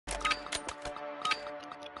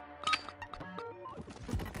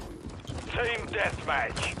Team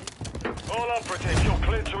deathmatch. All operatives, you're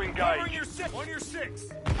clear to engage. On your six.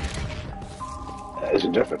 It's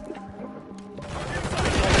different.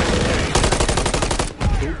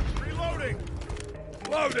 Reloading.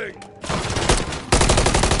 Loading.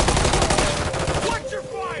 Watch your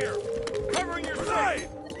fire. Covering your side.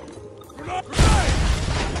 Grenade.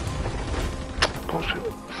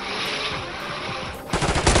 Bullshit.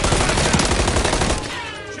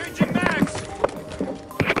 Changing mags.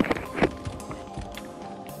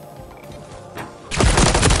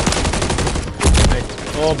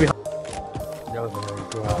 Oh, behind. That was a very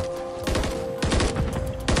drop.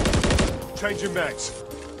 Changing mags.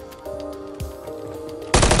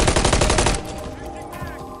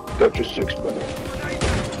 Got your six, buddy.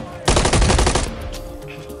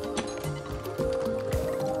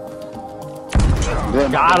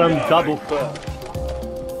 Got him, double fuck.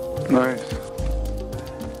 Nice.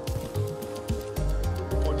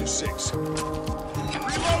 On your six.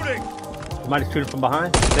 Reloading. Somebody shooting from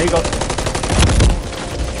behind. There you go.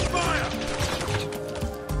 Fire.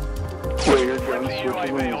 Wait, your gun Friendly switching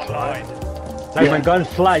UAV when you online. slide? Like my gun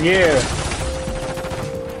slide, yeah.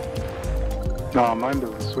 No, mine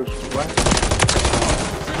doesn't switch. What?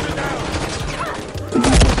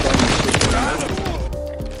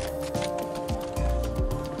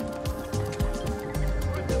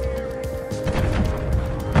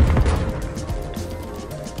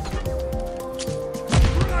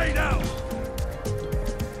 Grenade out.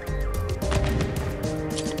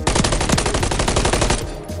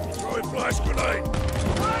 Throwing flash grenade.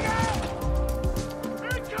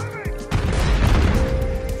 Incoming.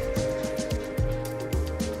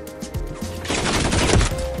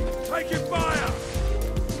 Taking fire.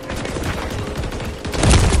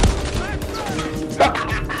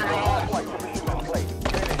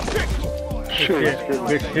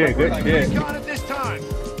 Good shit, good shit. Got it this time.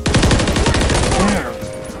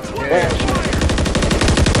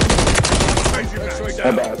 Changing mags.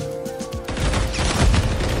 My bad.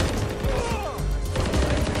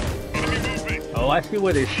 Oh, I see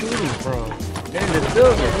where they're shooting from. They're in the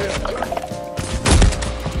building.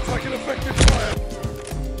 Taking effective fire.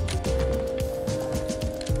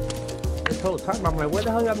 This whole time I'm like, where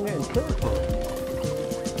the hell y'all getting killed from?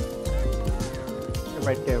 They're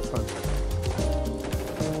right there in front of me.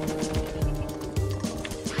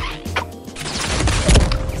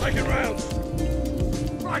 Taking rounds.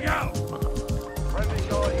 Frag out. Friendly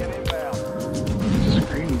Guardian inbound.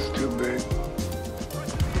 Screen's too big.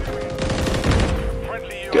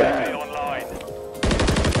 Friendly UAV Damn. online.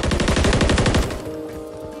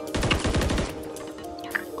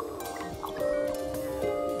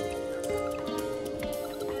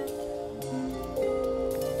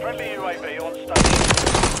 Friendly UAV on station.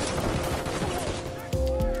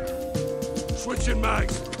 Switching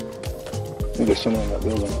mags. I think there's someone in that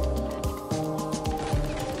building.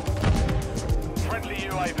 Friendly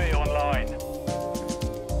UAV online.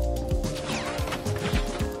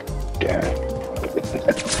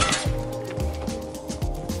 Damn.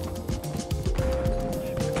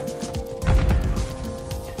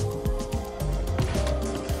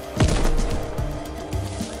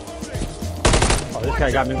 Oh, this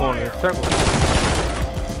guy got me going in a circle.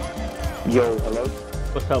 Yo, hello?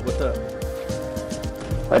 What's up, what's up?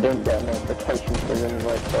 I didn't get a notification for the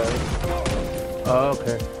invite, sorry. Oh,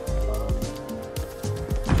 okay.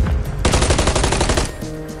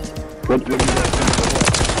 What did you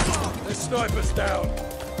guys This sniper's down.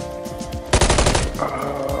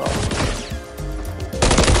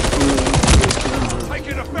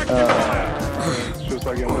 Taking effective fire. It's just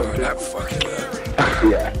like in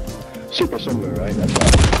fucking yeah. Super similar, right? That's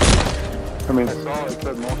all. I mean, I saw it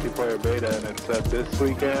said multiplayer beta and it said this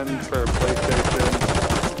weekend for PlayStation.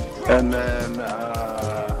 And then,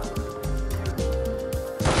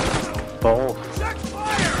 both Check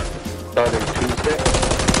fire. starting Tuesday.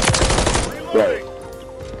 Reloading.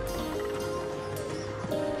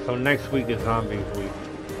 So next week is Zombies week.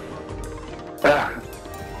 Ah,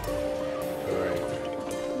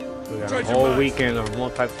 We got a Trade your whole minds. weekend of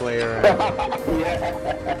multiplayer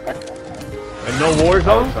and no I was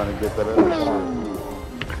Warzone? trying to get that other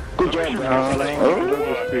shit. Good job, man.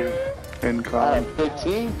 Oh, in con.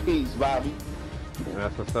 15 piece, Bobby.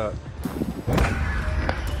 That's what's up.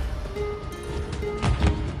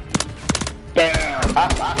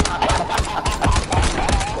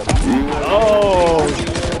 Oh!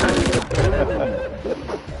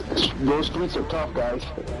 Those streets are tough, guys.